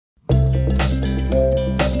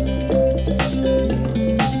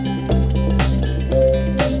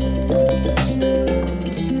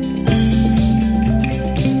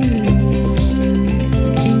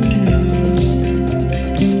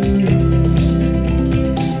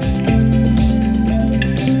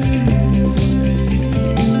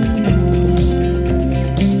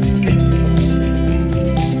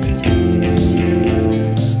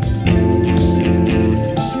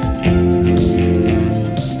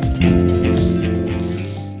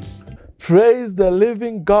Praise the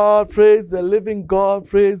living God, praise the living God,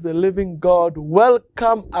 praise the living God.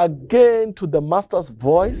 Welcome again to the Master's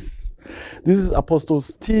Voice. This is Apostle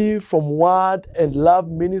Steve from Word and Love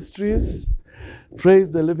Ministries.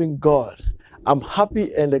 Praise the living God. I'm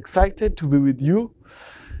happy and excited to be with you.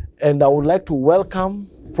 And I would like to welcome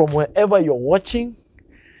from wherever you're watching,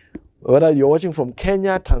 whether you're watching from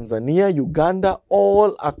Kenya, Tanzania, Uganda,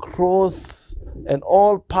 all across and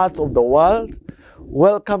all parts of the world.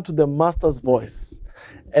 Welcome to the Master's Voice.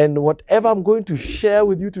 And whatever I'm going to share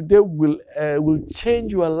with you today will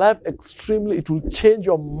change your life extremely. It will change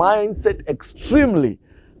your mindset extremely.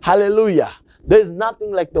 Hallelujah. There is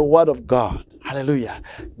nothing like the Word of God. Hallelujah.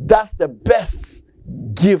 That's the best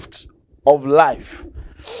gift of life.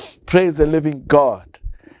 Praise the living God.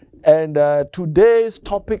 And today's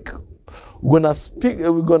topic, we're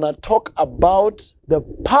gonna talk about the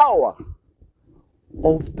power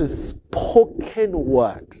of the spoken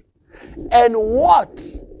word and what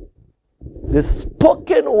the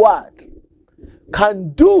spoken word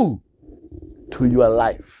can do to your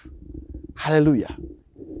life. Hallelujah.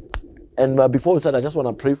 And before we start, I just want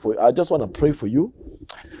to pray for you.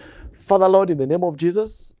 Father Lord, in the name of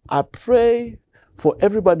Jesus, I pray for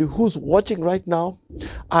everybody who's watching right now.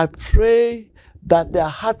 I pray that their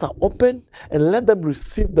hearts are open and let them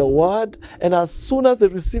receive the word. And as soon as they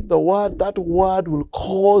receive the word, that word will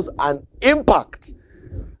cause an impact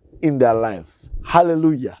in their lives.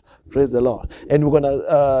 Hallelujah. Praise the Lord. And we're going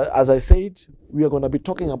to, as I said, we are going to be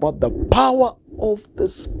talking about the power of the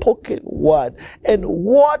spoken word and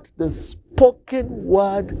what the spoken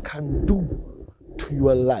word can do to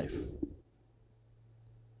your life.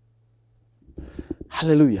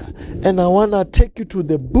 Hallelujah. And I want to take you to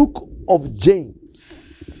the book of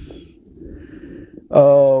James.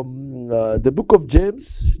 The book of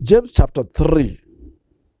James, James chapter 3.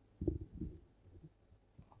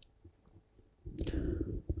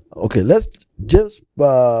 Okay, James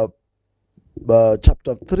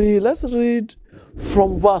chapter 3, let's read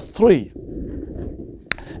from verse 3.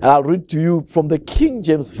 And I'll read to you from the King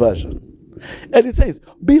James Version. And it says,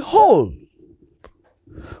 "Behold,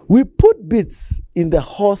 we put bits in the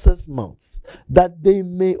horses' mouths, that they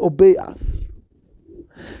may obey us.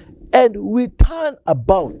 And we turn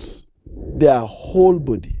about their whole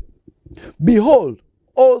body. Behold,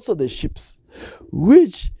 also the sheep,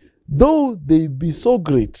 which, though they be so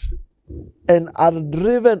great, and are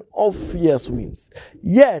driven of fierce winds,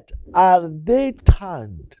 yet are they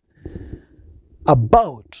turned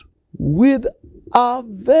about with a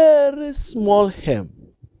very small hem,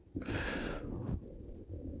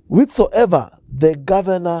 whithersoever the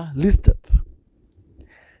governor listeth.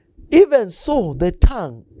 Even so the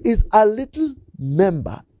tongue is a little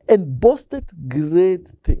member, and boasteth great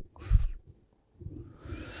things.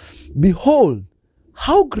 Behold,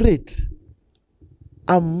 how great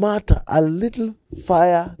a matter a little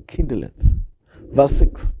fire kindleth." Verse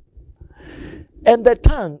 6. "And the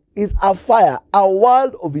tongue is a fire, a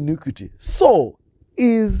world of iniquity. So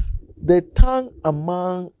is the tongue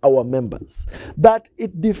among our members, that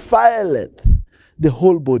it defileth the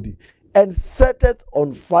whole body, and setteth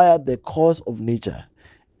on fire the course of nature,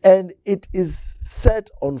 and it is set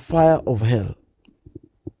on fire of hell.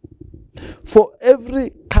 For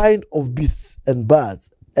every kind of beasts and birds,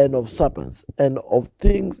 and of serpents, and of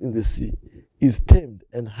things in the sea, is tamed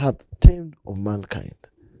and hath tamed of mankind."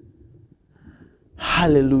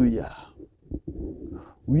 Hallelujah.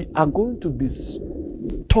 We are going to be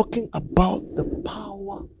talking about the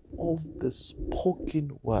power of the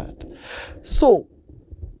spoken word. So,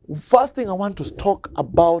 first thing I want to talk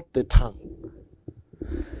about the tongue.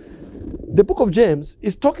 The book of James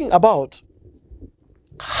is talking about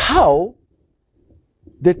how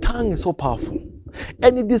the tongue is so powerful.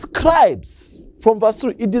 And it describes, from verse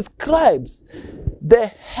 3, it describes the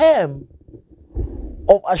hem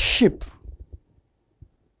of a sheep.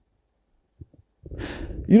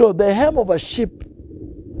 You know, the hem of a sheep,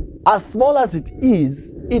 as small as it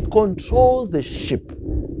is, it controls the sheep.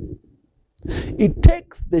 It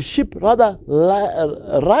takes the sheep rather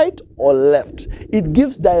right or left. It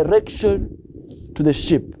gives direction to the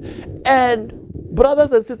sheep. And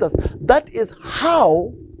brothers and sisters, that is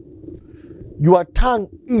how your tongue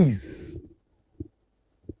is.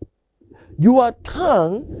 Your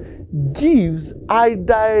tongue gives a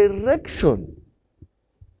direction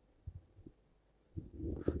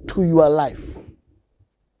to your life.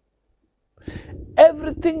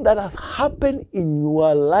 Everything that has happened in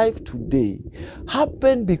your life today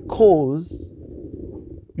happened because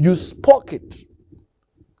you spoke it.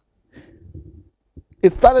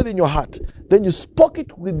 It started in your heart. Then you spoke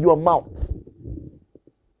it with your mouth.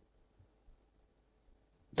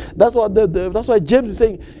 That's why James is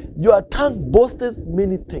saying, your tongue boasts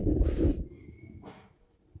many things.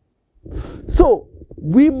 So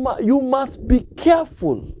you must be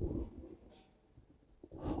careful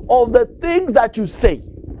of the things that you say,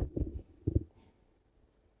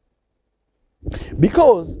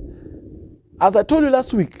 because as I told you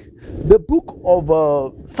last week, the book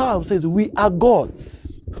of Psalms says we are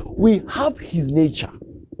God's. We have his nature.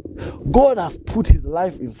 God has put his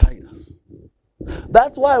life inside us.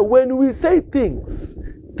 That's why when we say things,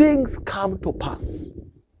 things come to pass.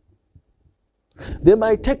 They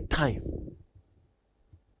might take time.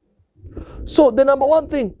 So the number one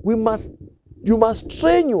thing, you must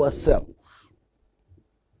train yourself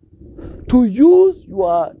to use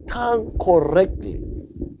your tongue correctly.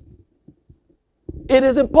 It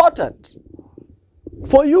is important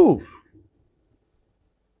for you.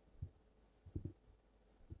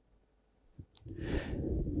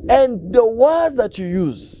 And the words that you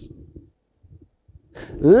use,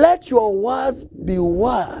 let your words be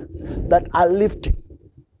words that are lifting.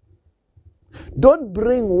 Don't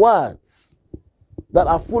bring words that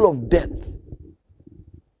are full of death.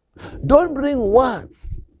 Don't bring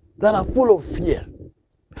words that are full of fear.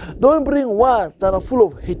 Don't bring words that are full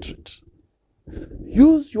of hatred.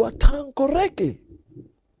 Use your tongue correctly.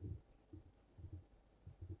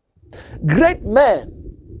 Great men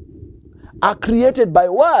are created by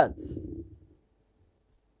words.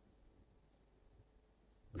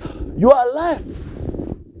 Your life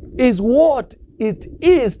is what it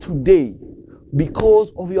is today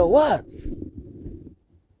because of your words.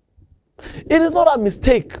 It is not a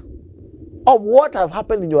mistake of what has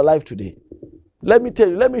happened in your life today. Let me tell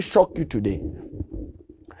you, let me shock you today.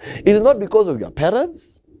 It is not because of your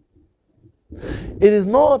parents. It is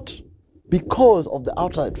not because of the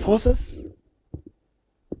outside forces.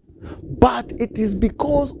 But it is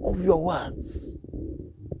because of your words.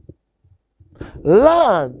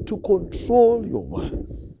 Learn to control your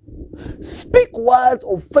words. Speak words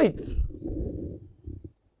of faith.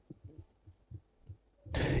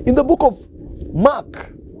 In the book of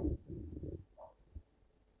Mark,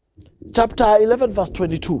 chapter 11, verse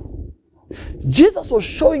 22, Jesus was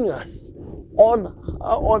showing us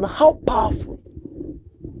on how powerful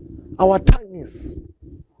our tongue is.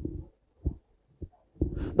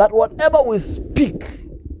 That whatever we speak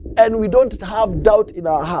and we don't have doubt in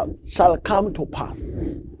our hearts shall come to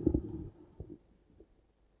pass.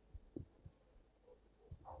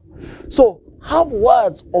 So have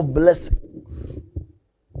words of blessings.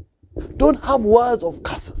 Don't have words of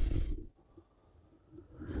curses.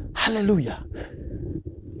 Hallelujah.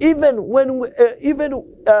 Even when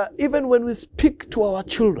we speak to our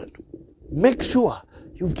children, make sure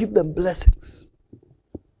you give them blessings.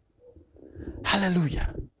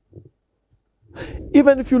 Hallelujah.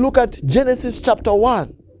 Even if you look at Genesis chapter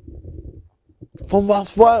 1, from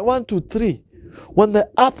verse 1 to 3, when the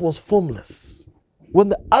earth was formless, when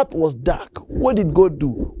the earth was dark, what did God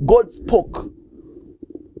do? God spoke.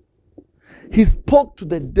 He spoke to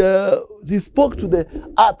the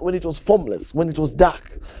earth when it was formless, when it was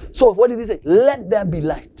dark. So what did he say? Let there be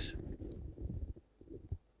light.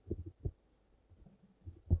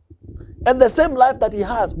 And the same life that he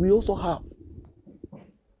has, we also have.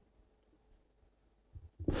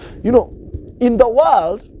 You know, in the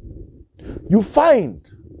world, you find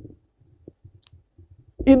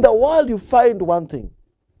one thing,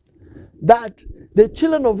 that the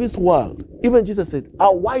children of this world, even Jesus said,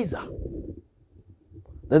 are wiser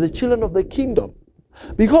than the children of the kingdom,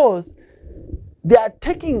 because they are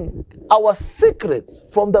taking our secrets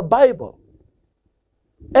from the Bible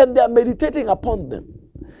and they are meditating upon them,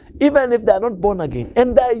 even if they are not born again,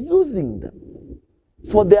 and they are using them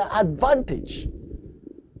for their advantage.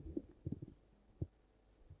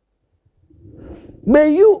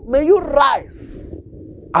 May you rise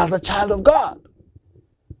as a child of God.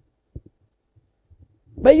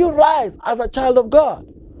 May you rise as a child of God.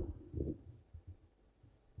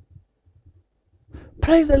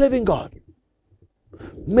 Praise the living God.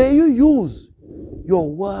 May you use your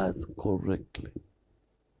words correctly,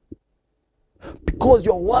 because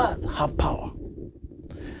your words have power.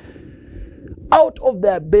 Out of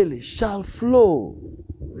their belly shall flow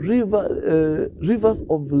rivers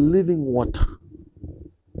of living water.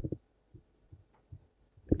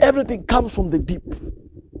 Everything comes from the deep.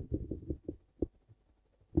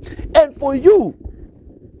 And for you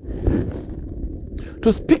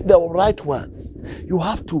to speak the right words, you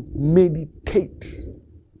have to meditate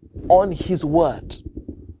on his word.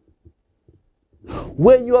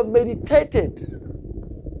 When you have meditated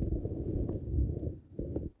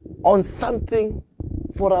on something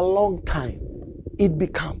for a long time, it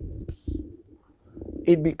becomes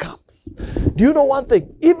it becomes. Do you know one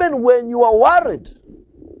thing? Even when you are worried,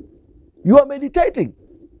 you are meditating.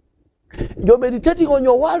 You're meditating on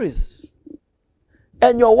your worries.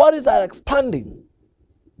 And your worries are expanding.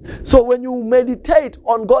 So when you meditate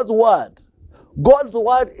on God's word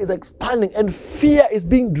is expanding and fear is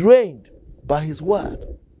being drained by his word.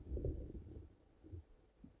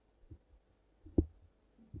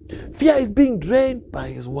 Fear is being drained by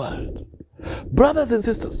his word. Brothers and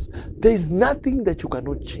sisters, there is nothing that you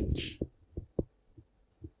cannot change.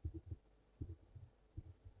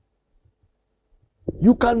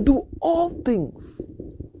 You can do all things.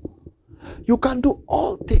 You can do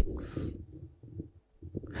all things.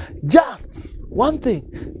 Just one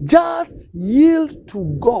thing, just yield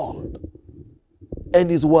to God and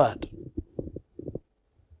his word.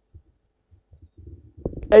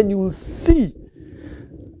 And you will see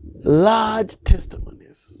large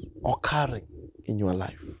testimonies occurring in your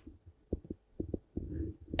life.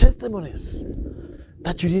 Testimonies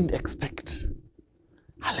that you didn't expect.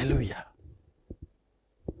 Hallelujah.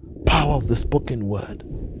 Power of the spoken word.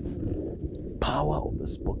 Power of the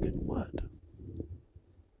spoken word.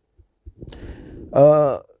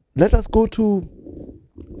 Let us go to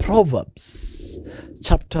Proverbs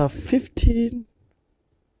chapter 15,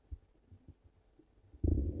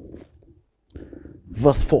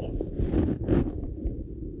 verse 4.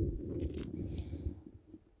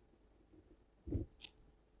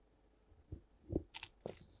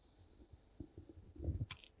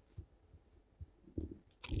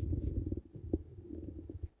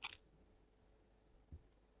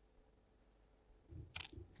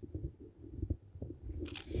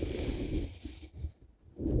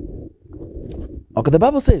 Okay, the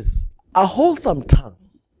Bible says, a wholesome tongue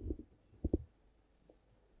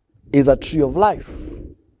is a tree of life,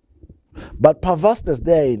 but perverseness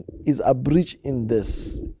therein is a breach in the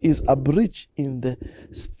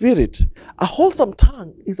spirit. A wholesome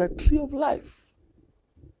tongue is a tree of life.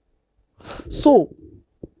 So,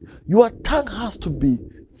 your tongue has to be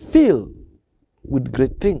filled with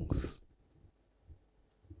great things.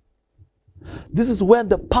 This is when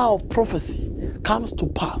the power of prophecy comes to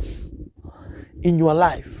pass in your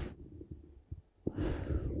life.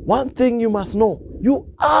 One thing you must know,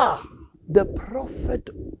 you are the prophet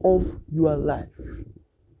of your life.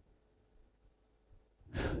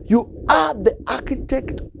 You are the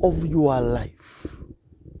architect of your life.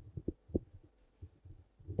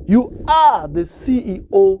 You are the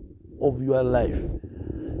CEO of your life.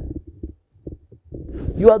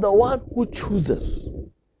 You are the one who chooses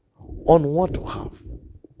on what to have.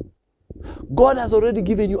 God has already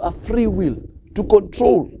given you a free will to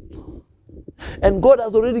control. And God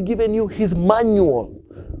has already given you his manual,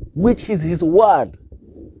 which is his word,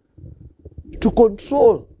 to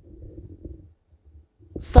control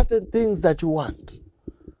certain things that you want.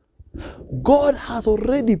 God has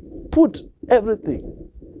already put everything.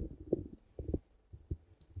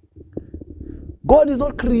 God is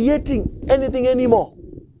not creating anything anymore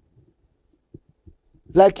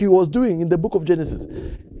like he was doing in the book of Genesis.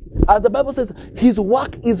 As the Bible says, his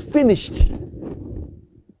work is finished.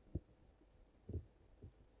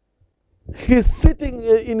 He's sitting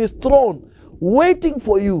in his throne, waiting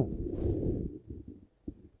for you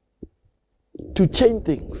to change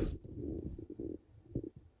things.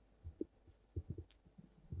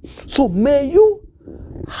 So may you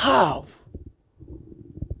have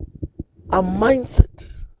a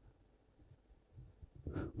mindset.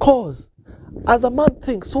 Because as a man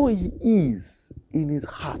thinks, so he is in his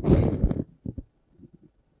heart.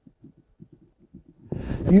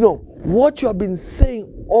 You know, what you have been saying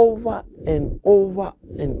over and over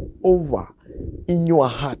and over in your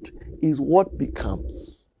heart is what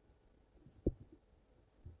becomes.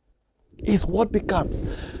 Is what becomes.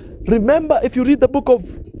 Remember, if you read the book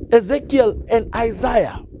of Ezekiel and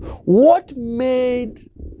Isaiah, what made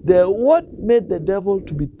the devil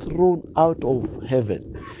to be thrown out of heaven?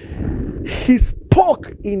 He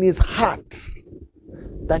spoke in his heart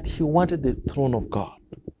that he wanted the throne of God.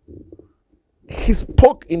 He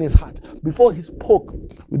spoke in his heart. Before he spoke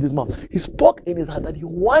with his mouth, he spoke in his heart that he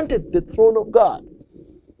wanted the throne of God.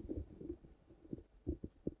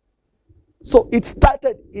 So it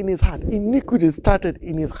started in his heart. Iniquity started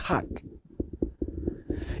in his heart.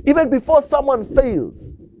 Even before someone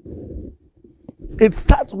fails, it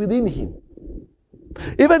starts within him.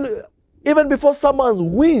 Even before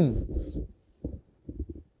someone wins,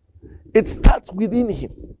 it starts within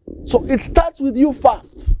him. So it starts with you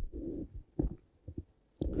first.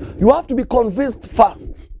 You have to be convinced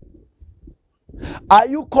first. Are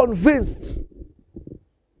you convinced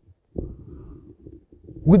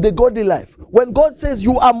with the godly life? When God says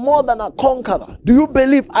you are more than a conqueror, do you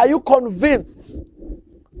believe? Are you convinced?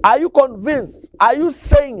 Are you convinced? Are you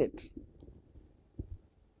saying it?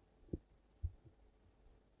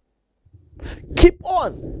 Keep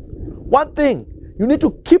on. One thing, you need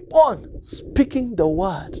to keep on speaking the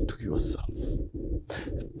word to yourself.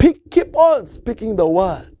 Keep on speaking the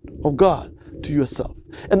word of God to yourself.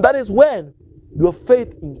 And that is when your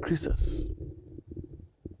faith increases.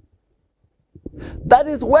 That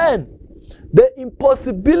is when the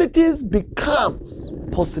impossibilities becomes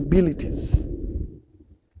possibilities.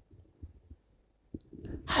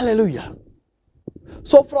 Hallelujah.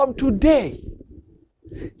 So from today,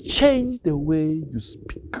 change the way you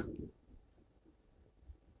speak.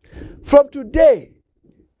 From today,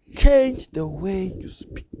 change the way you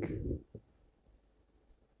speak.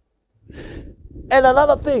 And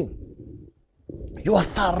another thing, your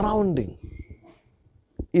surrounding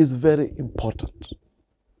is very important.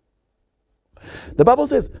 The Bible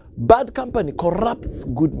says, bad company corrupts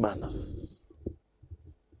good manners.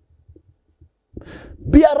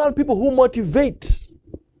 Be around people who motivate.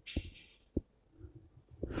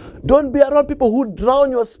 Don't be around people who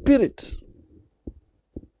drown your spirit.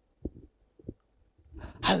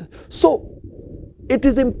 So, it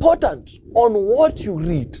is important on what you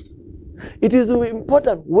read. It is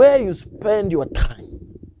important where you spend your time.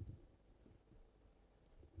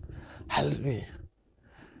 Hallelujah.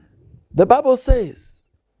 The Bible says,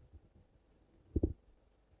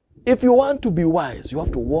 if you want to be wise, you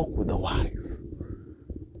have to walk with the wise.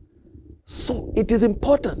 So it is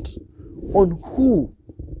important on who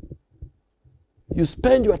you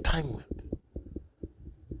spend your time with.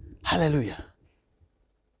 Hallelujah.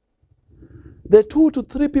 The 2 to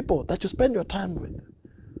 3 people that you spend your time with,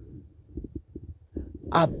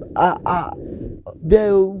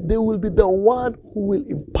 they will be the one who will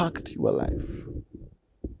impact your life.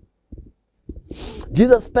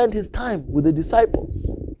 Jesus spent his time with the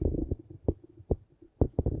disciples.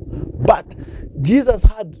 But Jesus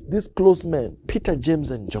had these close men, Peter,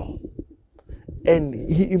 James, and John. And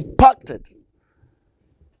he impacted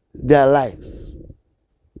their lives.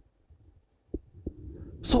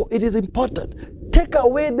 So it is important. Take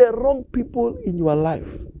away the wrong people in your life.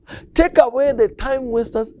 Take away the time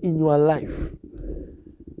wasters in your life.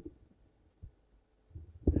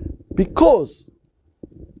 Because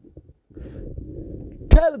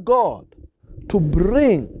tell God to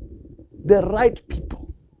bring the right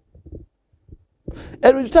people.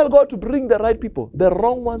 And when you tell God to bring the right people, the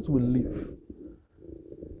wrong ones will leave.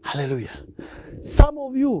 Hallelujah. Some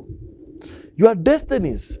of you, your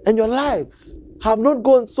destinies and your lives have not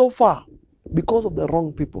gone so far because of the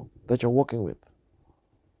wrong people that you're working with.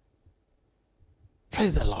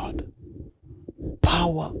 Praise the Lord.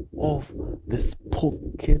 Power of the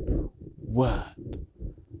spoken word.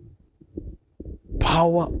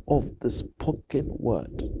 Power of the spoken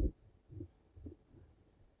word.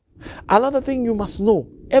 Another thing you must know,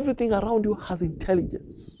 everything around you has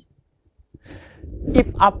intelligence.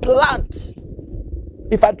 If a plant,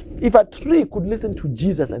 if a tree could listen to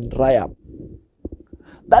Jesus and dry up,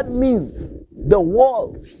 that means the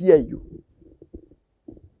walls hear you.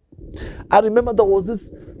 I remember there was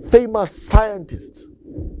this famous scientist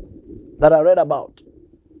that I read about.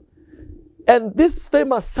 And this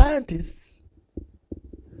famous scientist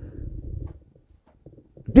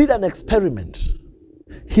did an experiment.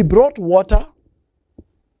 He brought water,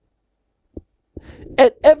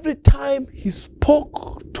 and every time he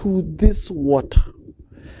spoke to this water,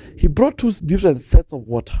 he brought 2 different sets of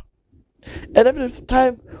water. And every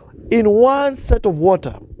time in one set of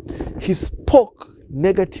water, he spoke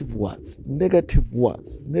negative words, negative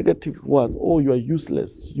words, negative words. Oh, you are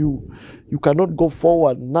useless. You cannot go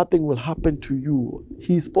forward. Nothing will happen to you.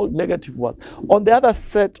 He spoke negative words. On the other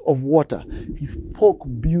set of water, he spoke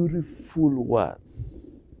beautiful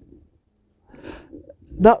words.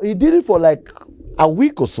 Now, he did it for like a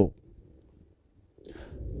week or so.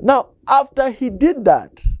 Now, after he did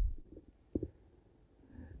that,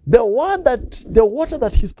 the water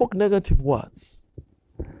that he spoke negative words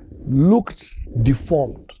looked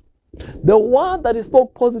deformed. The one that he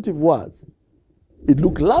spoke positive words, it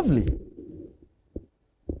looked lovely.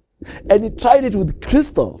 And he tried it with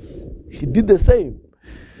crystals. He did the same.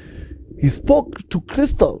 He spoke to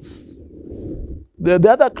crystals. The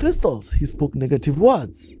other crystals, he spoke negative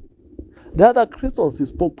words. The other crystals, he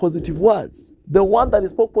spoke positive words. The one that he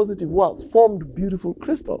spoke positive words formed beautiful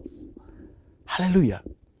crystals. Hallelujah.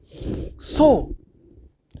 So,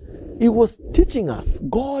 he was teaching us,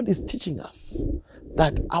 God is teaching us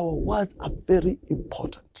that our words are very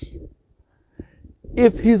important.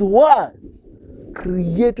 If his words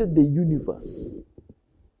created the universe,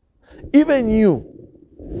 Even you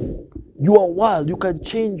are wild. You can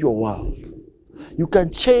change your world. You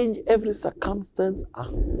can change every circumstance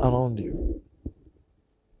around you.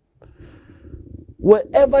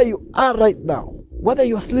 Wherever you are right now, whether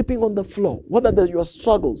you are sleeping on the floor, whether there are your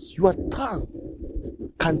struggles, your tongue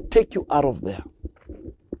can take you out of there.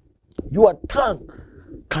 Your tongue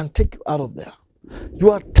can take you out of there.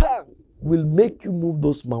 Your tongue will make you move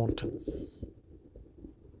those mountains.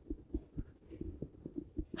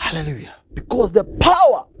 Hallelujah. Because the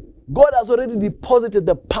power, God has already deposited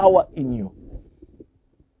the power in you.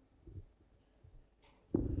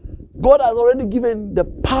 God has already given the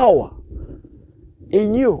power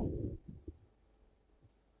in you.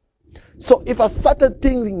 So if a certain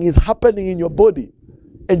thing is happening in your body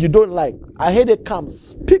and you don't like, a headache comes,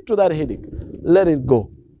 speak to that headache. Let it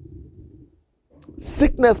go.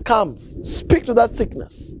 Sickness comes, speak to that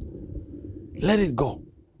sickness. Let it go.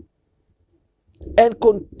 And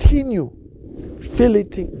continue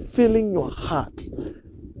filling your heart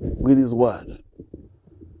with His word.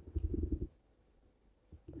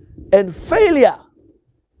 And failure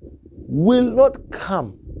will not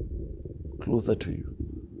come closer to you.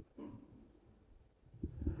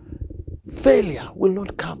 Failure will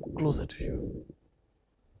not come closer to you.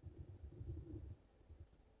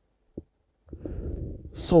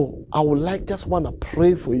 So I would just want to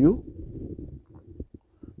pray for you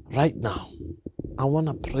right now. I want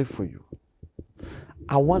to pray for you.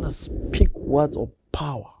 I want to speak words of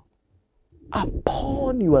power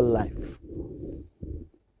upon your life.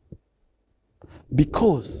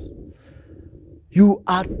 Because you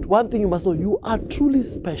are, one thing you must know, you are truly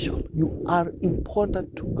special. You are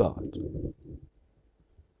important to God.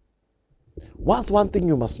 What's one thing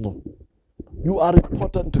you must know? You are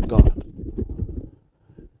important to God.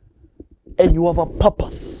 And you have a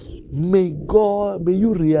purpose. May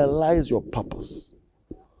you realize your purpose.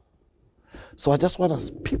 So I just want to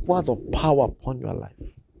speak words of power upon your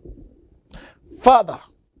life. Father,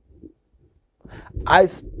 I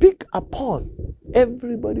speak upon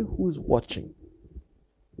everybody who is watching.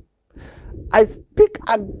 I speak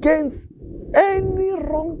against any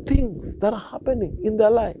wrong things that are happening in their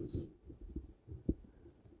lives.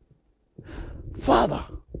 Father,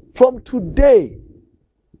 from today,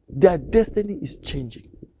 their destiny is changing.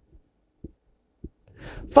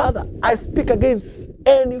 Father, I speak against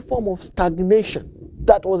any form of stagnation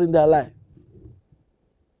that was in their lives.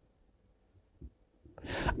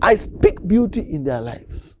 I speak beauty in their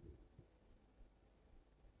lives.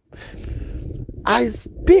 I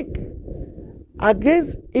speak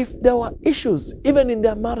against if there were issues, even in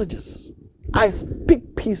their marriages. I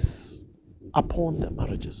speak peace upon their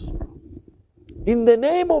marriages. In the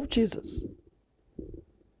name of Jesus.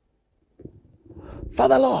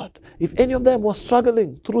 Father Lord, if any of them was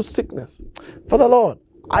struggling through sickness, Father Lord,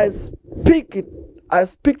 I speak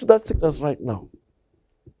to that sickness right now.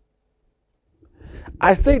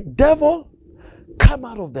 I say, devil, come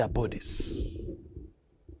out of their bodies.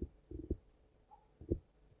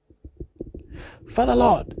 Father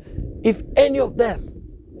Lord, if any of them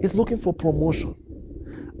is looking for promotion,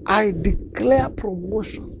 I declare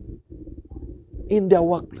promotion in their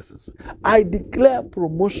workplaces. I declare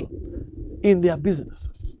promotion in their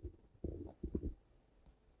businesses.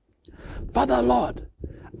 Father Lord,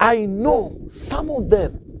 I know some of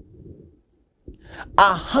them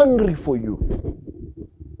are hungry for you.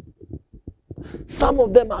 Some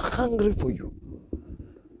of them are hungry for you.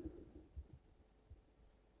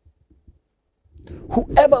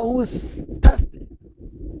 Whoever who is thirsty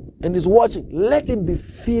and is watching, let him be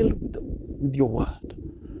filled with your word.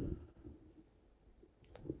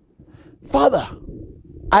 Father,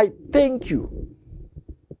 I thank you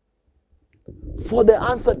for the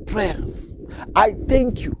answered prayers. I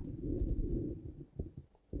thank you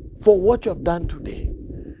for what you have done today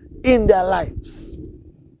in their lives.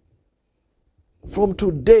 From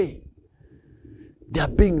today, they are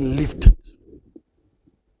being lifted.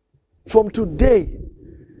 From today,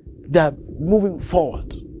 they are moving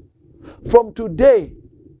forward. From today,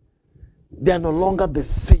 they are no longer the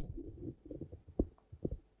same.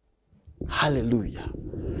 Hallelujah.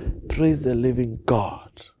 Praise the living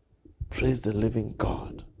God. Praise the living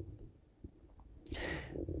God.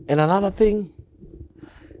 And another thing,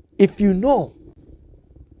 if you know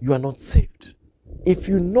you are not saved, if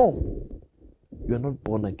you know you are not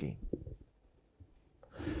born again,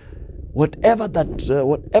 whatever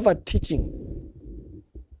teaching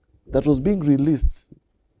that was being released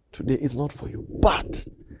today is not for you. But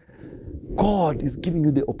God is giving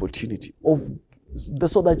you the opportunity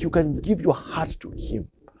so that you can give your heart to Him.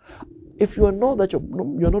 If you know that you're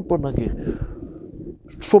not born again,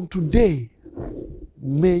 from today,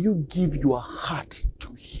 may you give your heart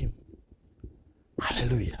to him.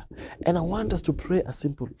 Hallelujah. And I want us to pray a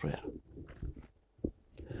simple prayer.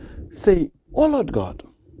 Say, oh Lord God,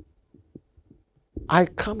 I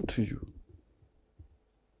come to you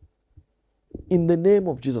in the name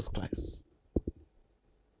of Jesus Christ.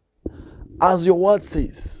 As your word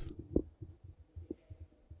says,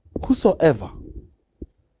 whosoever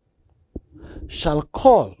shall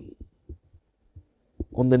call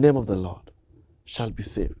on the name of the Lord shall be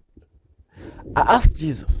saved. I ask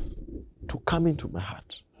Jesus to come into my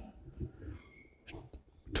heart,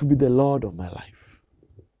 to be the Lord of my life.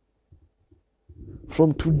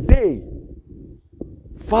 From today,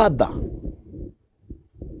 Father,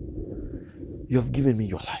 you have given me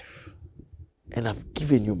your life, and I've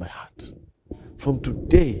given you my heart. From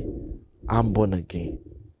today, I'm born again.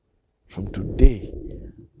 From today,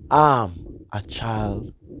 I'm a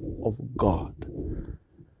child of God.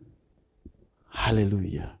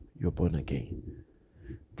 Hallelujah, you're born again.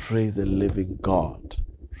 Praise the living God.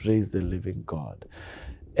 Praise the living God.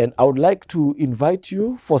 And I would like to invite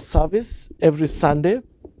you for service every Sunday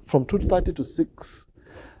from 2:30 to 6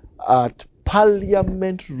 at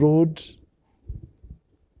Parliament Road,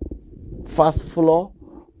 first floor,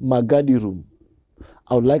 Magadi Room.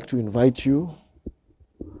 I would like to invite you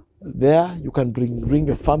there. You can bring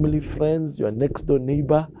your family, friends, your next door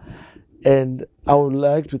neighbor. And I would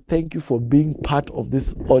like to thank you for being part of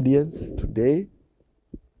this audience today.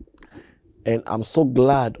 And I'm so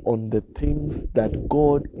glad on the things that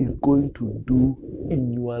God is going to do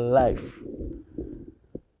in your life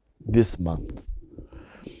this month.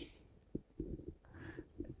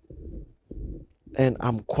 And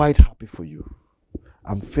I'm quite happy for you.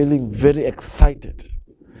 I'm feeling very excited.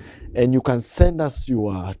 And you can send us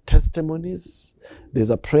your testimonies. There's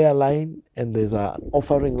a prayer line and there's an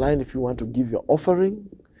offering line. If you want to give your offering,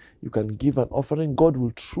 you can give an offering. God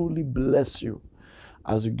will truly bless you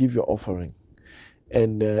as you give your offering.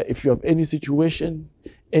 And if you have any situation,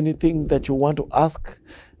 anything that you want to ask,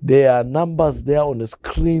 there are numbers there on the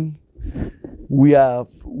screen. We are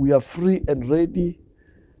free and ready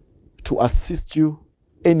to assist you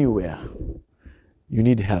anywhere you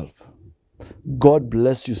need help. God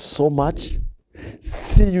bless you so much.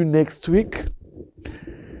 See you next week.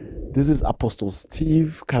 This is Apostle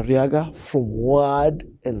Steve Kariaga from Word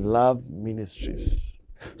and Love Ministries.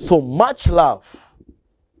 So much love.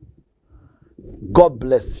 God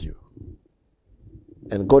bless you.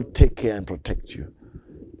 And God take care and protect you.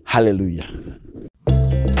 Hallelujah.